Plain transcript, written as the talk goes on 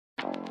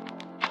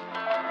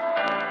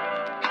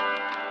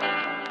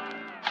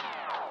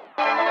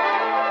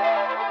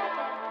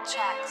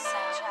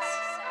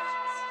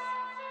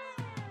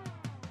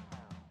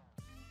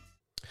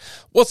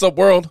What's up,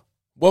 world?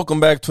 Welcome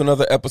back to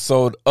another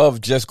episode of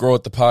Just Grow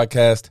It, the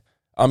podcast.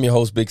 I'm your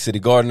host, Big City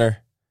Gardener,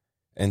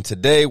 and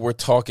today we're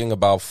talking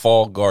about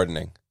fall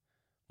gardening.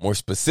 More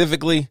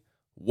specifically,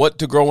 what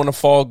to grow in a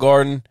fall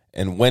garden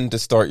and when to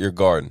start your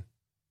garden.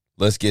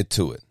 Let's get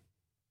to it.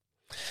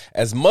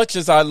 As much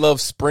as I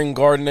love spring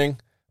gardening,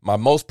 my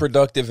most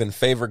productive and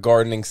favorite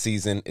gardening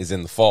season is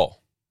in the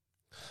fall.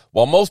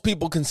 While most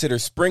people consider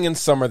spring and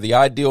summer the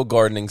ideal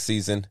gardening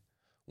season,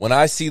 when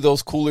I see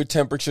those cooler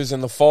temperatures in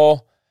the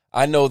fall,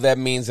 I know that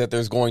means that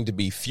there's going to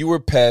be fewer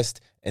pests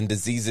and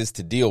diseases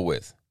to deal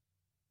with.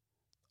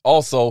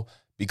 Also,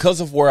 because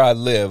of where I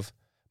live,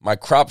 my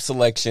crop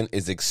selection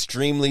is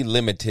extremely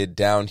limited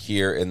down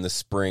here in the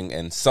spring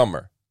and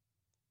summer.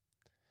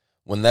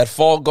 When that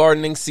fall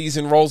gardening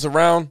season rolls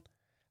around,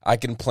 I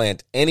can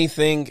plant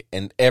anything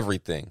and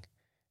everything,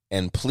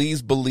 and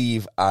please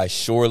believe I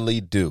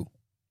surely do.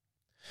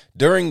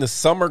 During the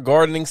summer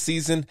gardening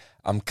season,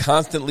 I'm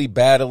constantly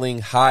battling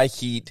high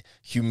heat,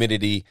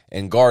 humidity,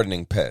 and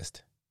gardening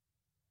pests.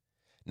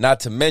 Not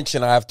to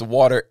mention I have to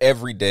water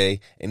every day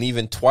and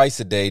even twice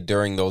a day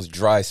during those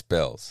dry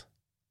spells.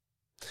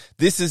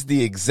 This is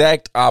the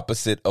exact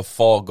opposite of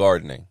fall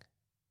gardening.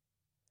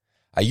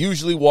 I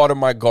usually water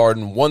my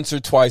garden once or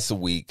twice a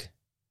week.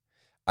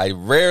 I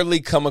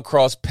rarely come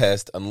across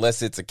pests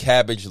unless it's a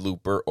cabbage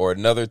looper or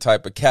another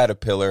type of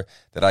caterpillar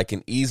that I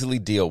can easily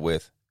deal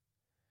with.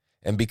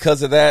 And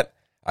because of that,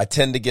 I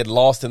tend to get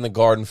lost in the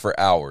garden for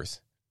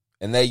hours,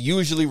 and that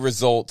usually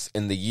results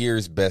in the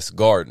year's best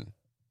garden.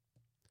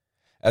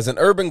 As an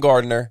urban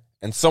gardener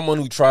and someone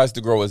who tries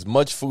to grow as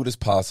much food as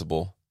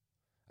possible,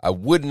 I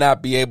would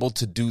not be able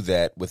to do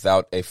that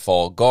without a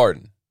fall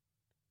garden.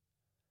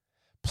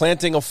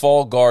 Planting a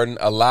fall garden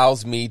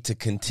allows me to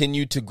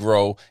continue to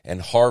grow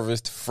and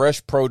harvest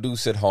fresh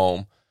produce at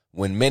home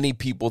when many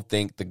people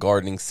think the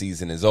gardening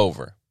season is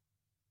over.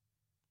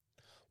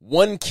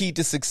 One key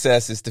to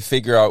success is to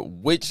figure out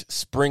which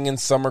spring and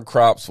summer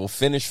crops will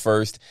finish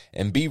first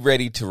and be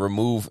ready to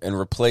remove and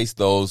replace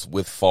those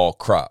with fall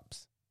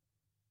crops.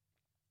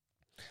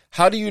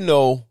 How do you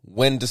know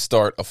when to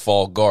start a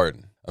fall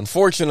garden?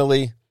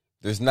 Unfortunately,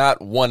 there's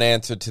not one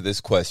answer to this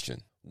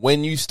question.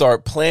 When you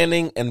start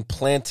planning and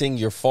planting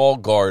your fall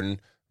garden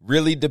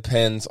really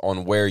depends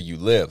on where you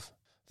live.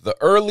 The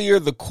earlier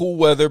the cool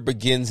weather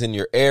begins in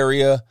your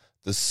area,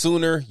 the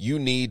sooner you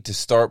need to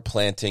start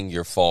planting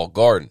your fall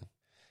garden.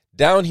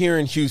 Down here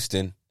in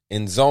Houston,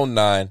 in Zone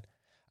 9,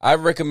 I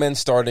recommend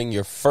starting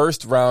your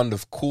first round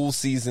of cool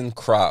season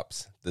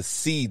crops, the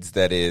seeds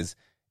that is,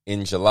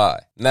 in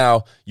July.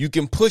 Now, you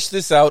can push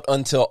this out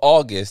until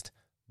August,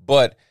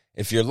 but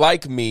if you're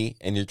like me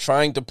and you're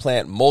trying to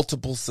plant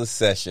multiple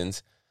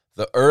successions,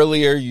 the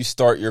earlier you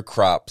start your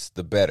crops,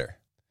 the better.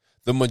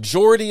 The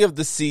majority of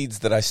the seeds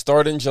that I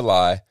start in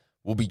July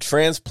will be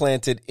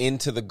transplanted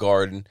into the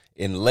garden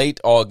in late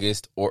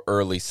August or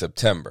early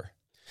September.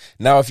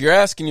 Now, if you're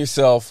asking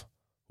yourself,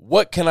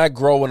 what can I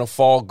grow in a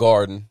fall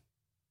garden?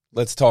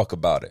 Let's talk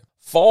about it.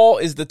 Fall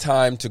is the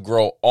time to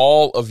grow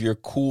all of your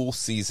cool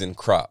season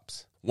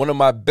crops. One of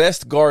my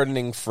best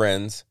gardening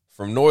friends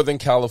from Northern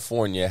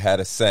California had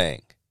a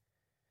saying.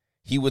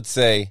 He would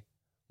say,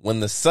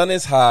 when the sun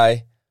is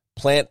high,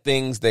 plant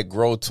things that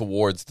grow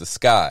towards the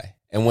sky.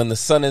 And when the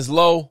sun is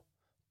low,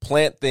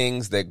 plant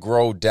things that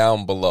grow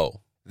down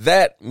below.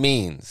 That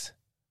means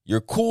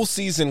your cool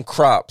season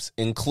crops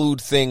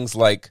include things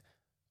like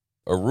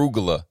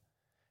arugula,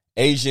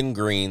 Asian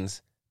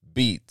greens,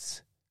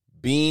 beets,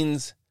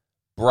 beans,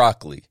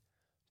 broccoli,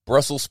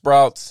 Brussels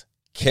sprouts,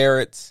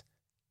 carrots,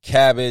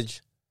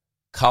 cabbage,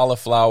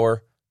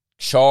 cauliflower,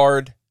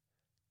 chard,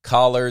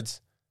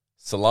 collards,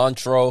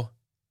 cilantro,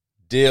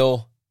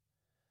 dill,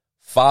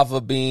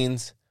 fava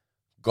beans,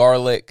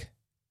 garlic,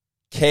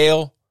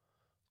 kale,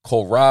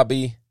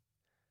 kohlrabi,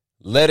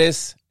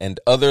 lettuce and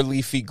other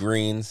leafy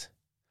greens,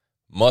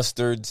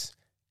 mustards,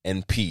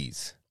 and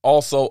peas.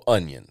 Also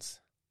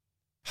onions.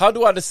 How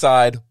do I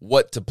decide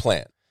what to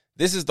plant?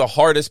 This is the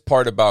hardest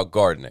part about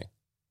gardening.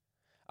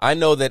 I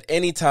know that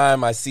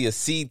anytime I see a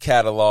seed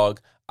catalog,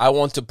 I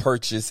want to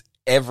purchase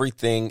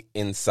everything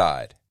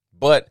inside.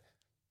 But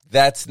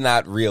that's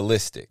not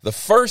realistic. The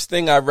first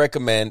thing I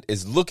recommend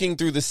is looking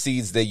through the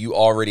seeds that you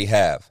already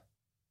have.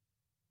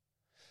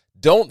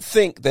 Don't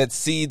think that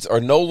seeds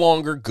are no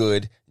longer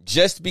good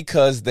just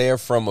because they are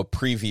from a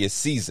previous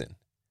season.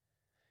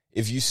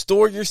 If you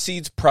store your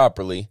seeds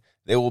properly,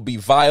 they will be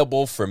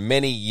viable for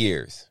many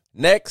years.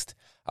 Next,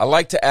 I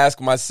like to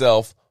ask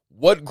myself,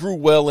 what grew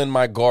well in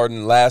my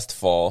garden last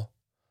fall?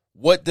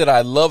 What did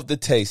I love the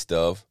taste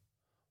of?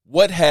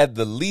 What had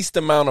the least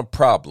amount of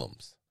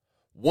problems?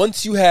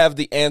 Once you have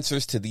the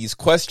answers to these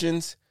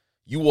questions,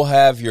 you will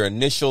have your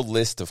initial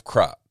list of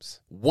crops.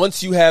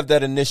 Once you have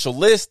that initial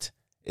list,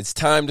 it's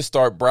time to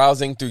start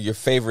browsing through your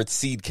favorite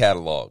seed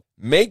catalog.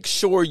 Make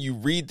sure you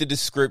read the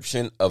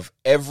description of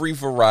every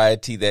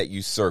variety that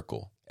you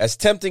circle. As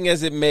tempting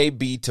as it may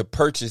be to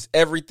purchase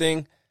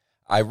everything,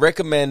 I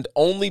recommend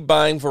only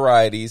buying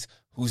varieties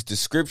whose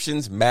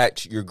descriptions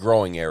match your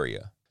growing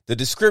area. The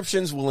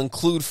descriptions will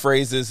include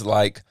phrases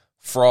like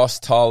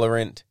frost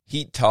tolerant,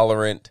 heat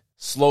tolerant,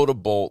 slow to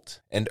bolt,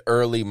 and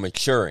early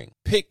maturing.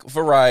 Pick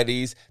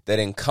varieties that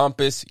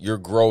encompass your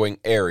growing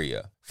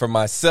area. For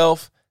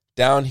myself,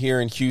 down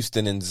here in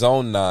Houston in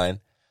Zone 9,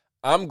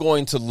 I'm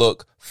going to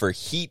look for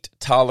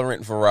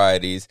heat-tolerant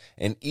varieties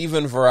and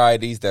even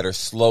varieties that are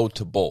slow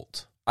to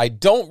bolt. I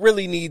don't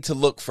really need to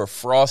look for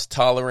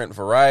frost-tolerant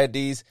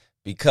varieties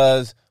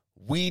because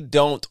we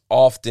don't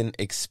often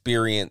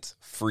experience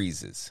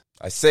freezes.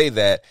 I say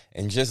that,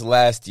 and just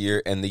last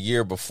year and the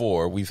year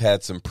before, we've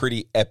had some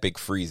pretty epic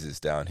freezes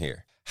down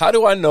here. How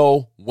do I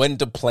know when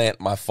to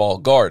plant my fall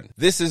garden?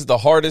 This is the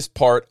hardest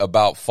part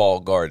about fall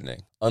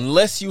gardening.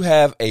 Unless you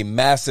have a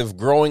massive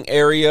growing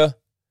area,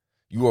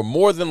 you are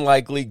more than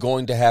likely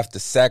going to have to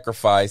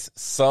sacrifice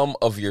some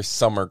of your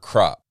summer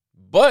crop.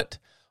 But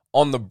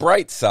on the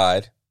bright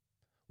side,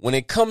 when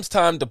it comes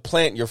time to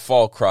plant your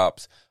fall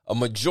crops, a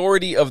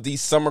majority of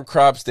these summer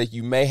crops that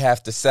you may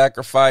have to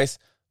sacrifice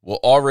will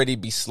already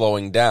be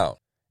slowing down.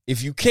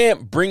 If you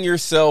can't bring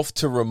yourself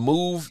to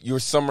remove your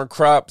summer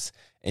crops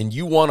and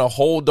you want to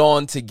hold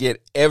on to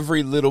get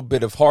every little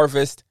bit of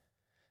harvest,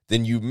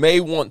 then you may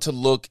want to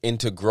look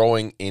into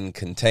growing in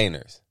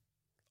containers.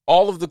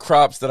 All of the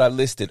crops that I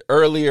listed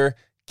earlier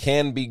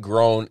can be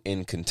grown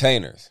in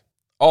containers.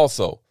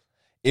 Also,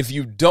 if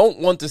you don't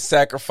want to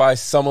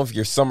sacrifice some of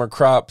your summer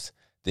crops,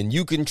 then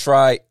you can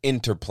try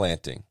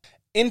interplanting.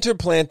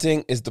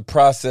 Interplanting is the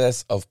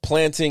process of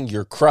planting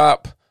your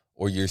crop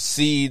or your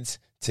seeds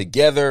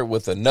together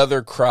with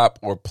another crop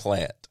or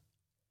plant.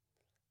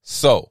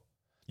 So,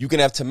 you can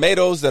have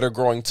tomatoes that are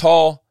growing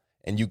tall,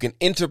 and you can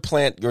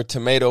interplant your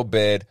tomato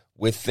bed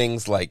with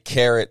things like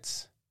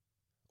carrots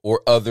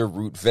or other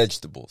root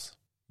vegetables.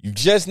 You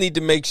just need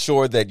to make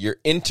sure that your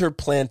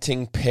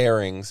interplanting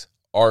pairings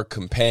are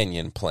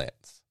companion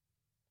plants.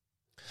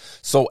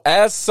 So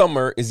as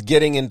summer is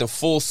getting into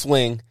full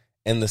swing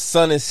and the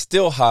sun is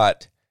still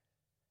hot,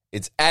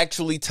 it's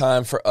actually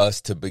time for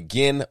us to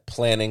begin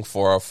planning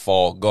for our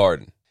fall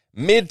garden.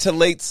 Mid to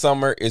late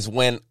summer is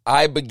when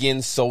I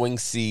begin sowing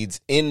seeds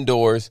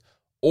indoors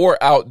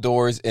or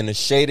outdoors in a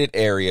shaded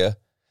area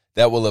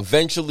that will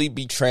eventually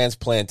be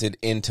transplanted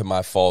into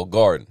my fall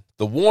garden.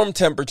 The warm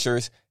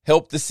temperatures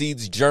help the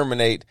seeds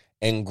germinate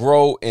and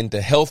grow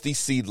into healthy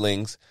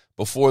seedlings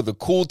before the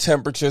cool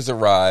temperatures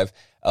arrive,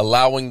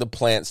 allowing the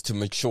plants to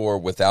mature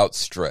without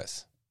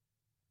stress.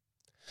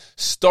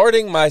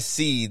 Starting my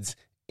seeds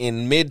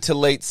in mid to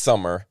late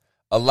summer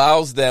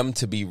allows them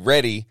to be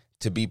ready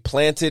to be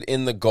planted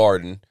in the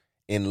garden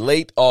in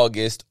late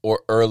August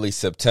or early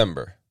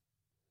September.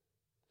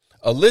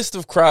 A list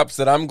of crops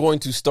that I'm going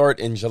to start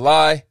in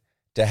July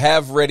to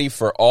have ready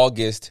for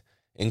August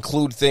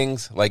include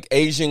things like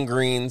Asian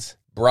greens,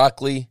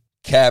 broccoli,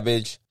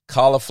 cabbage,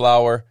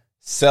 cauliflower,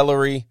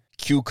 celery,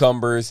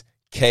 cucumbers,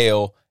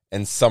 kale,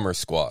 and summer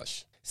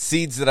squash.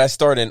 Seeds that I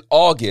start in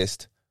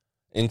August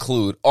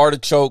include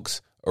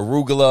artichokes,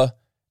 arugula,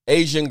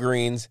 Asian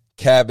greens,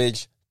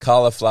 cabbage,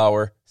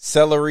 cauliflower,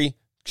 celery,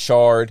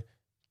 chard,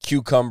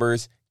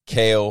 cucumbers,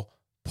 kale,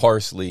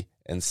 parsley,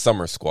 and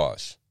summer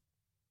squash.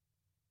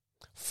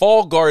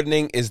 Fall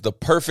gardening is the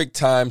perfect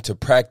time to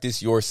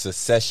practice your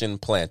succession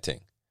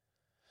planting.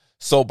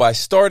 So by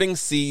starting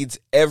seeds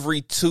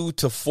every 2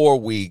 to 4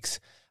 weeks,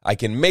 I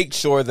can make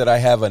sure that I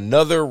have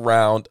another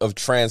round of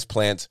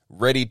transplants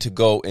ready to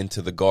go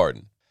into the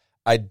garden.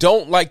 I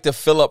don't like to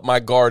fill up my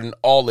garden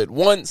all at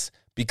once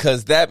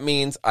because that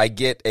means I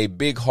get a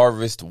big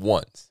harvest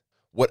once.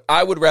 What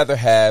I would rather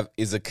have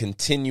is a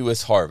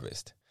continuous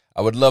harvest.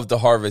 I would love to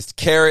harvest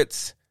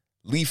carrots,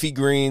 leafy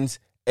greens,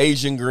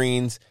 Asian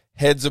greens,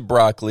 heads of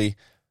broccoli,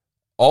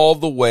 all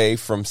the way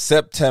from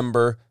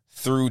September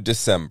through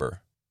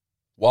December.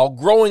 While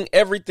growing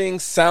everything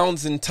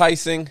sounds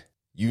enticing,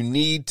 you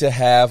need to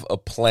have a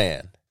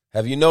plan.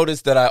 Have you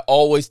noticed that I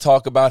always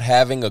talk about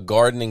having a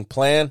gardening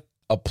plan?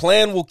 A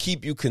plan will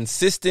keep you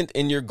consistent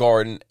in your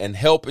garden and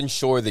help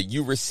ensure that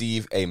you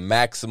receive a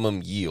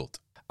maximum yield.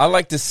 I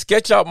like to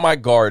sketch out my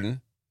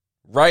garden,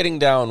 writing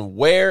down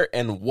where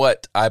and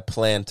what I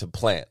plan to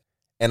plant.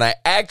 And I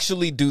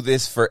actually do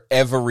this for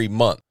every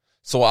month.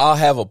 So I'll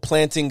have a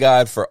planting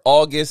guide for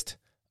August,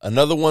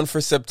 another one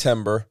for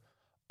September,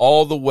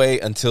 all the way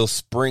until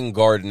spring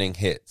gardening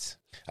hits.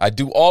 I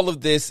do all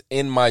of this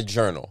in my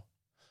journal.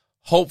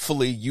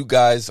 Hopefully you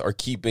guys are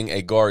keeping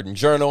a garden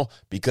journal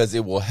because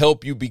it will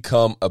help you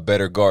become a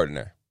better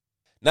gardener.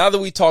 Now that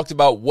we talked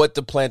about what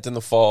to plant in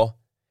the fall,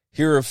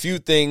 here are a few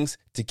things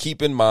to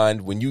keep in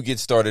mind when you get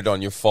started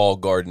on your fall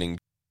gardening.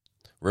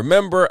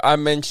 Remember I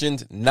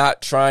mentioned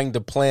not trying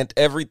to plant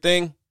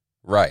everything?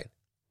 Right.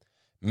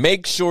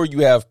 Make sure you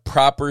have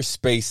proper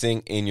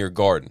spacing in your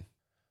garden.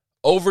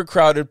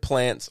 Overcrowded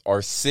plants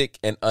are sick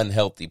and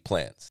unhealthy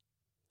plants.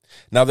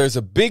 Now, there's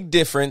a big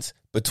difference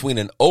between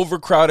an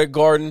overcrowded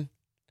garden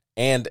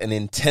and an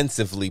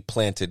intensively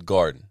planted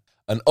garden.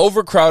 An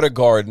overcrowded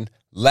garden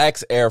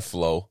lacks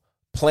airflow,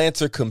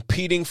 plants are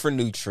competing for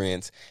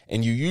nutrients,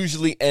 and you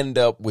usually end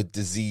up with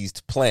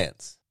diseased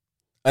plants.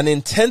 An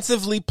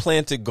intensively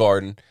planted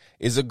garden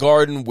is a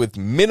garden with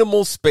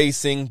minimal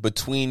spacing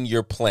between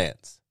your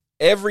plants.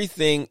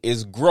 Everything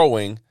is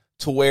growing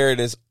to where it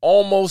is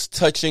almost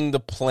touching the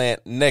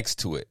plant next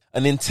to it.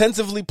 An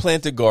intensively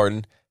planted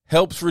garden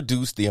helps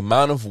reduce the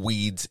amount of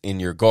weeds in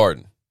your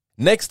garden.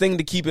 Next thing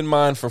to keep in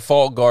mind for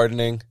fall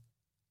gardening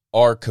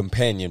are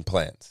companion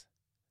plants.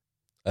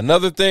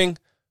 Another thing,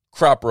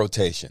 crop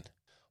rotation.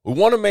 We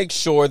want to make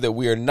sure that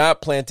we are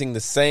not planting the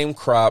same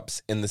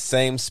crops in the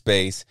same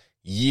space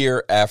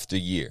year after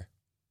year.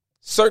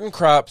 Certain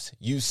crops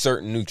use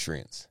certain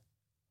nutrients.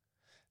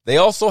 They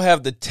also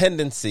have the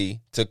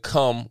tendency to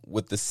come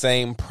with the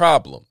same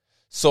problem.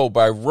 So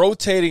by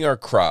rotating our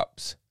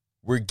crops,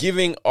 we're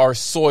giving our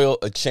soil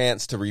a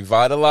chance to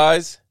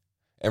revitalize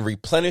and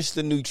replenish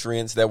the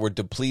nutrients that were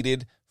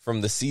depleted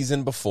from the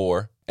season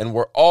before. And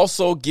we're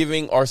also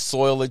giving our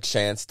soil a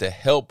chance to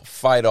help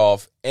fight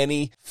off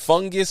any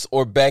fungus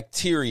or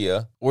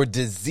bacteria or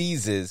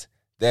diseases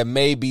that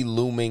may be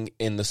looming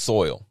in the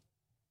soil.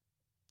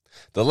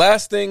 The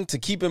last thing to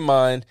keep in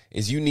mind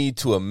is you need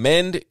to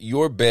amend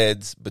your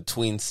beds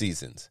between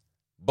seasons.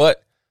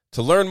 But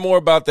to learn more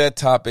about that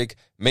topic,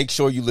 make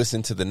sure you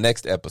listen to the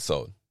next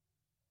episode.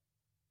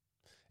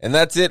 And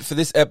that's it for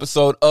this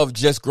episode of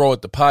Just Grow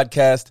It, the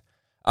podcast.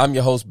 I'm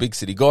your host, Big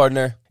City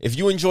Gardener. If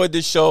you enjoyed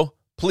this show,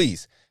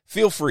 please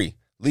feel free.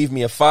 Leave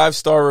me a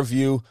 5-star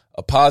review,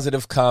 a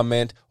positive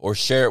comment, or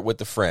share it with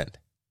a friend.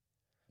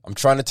 I'm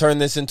trying to turn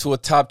this into a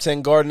top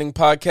 10 gardening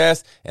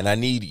podcast, and I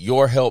need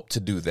your help to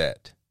do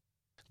that.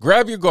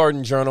 Grab your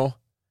garden journal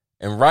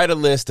and write a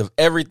list of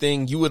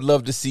everything you would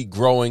love to see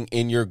growing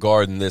in your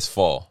garden this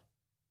fall.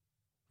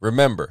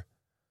 Remember,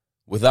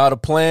 without a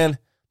plan,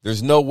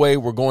 there's no way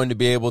we're going to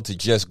be able to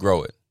just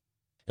grow it.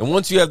 And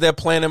once you have that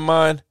plan in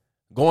mind,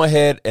 go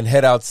ahead and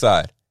head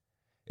outside.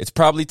 It's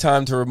probably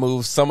time to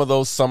remove some of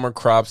those summer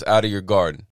crops out of your garden.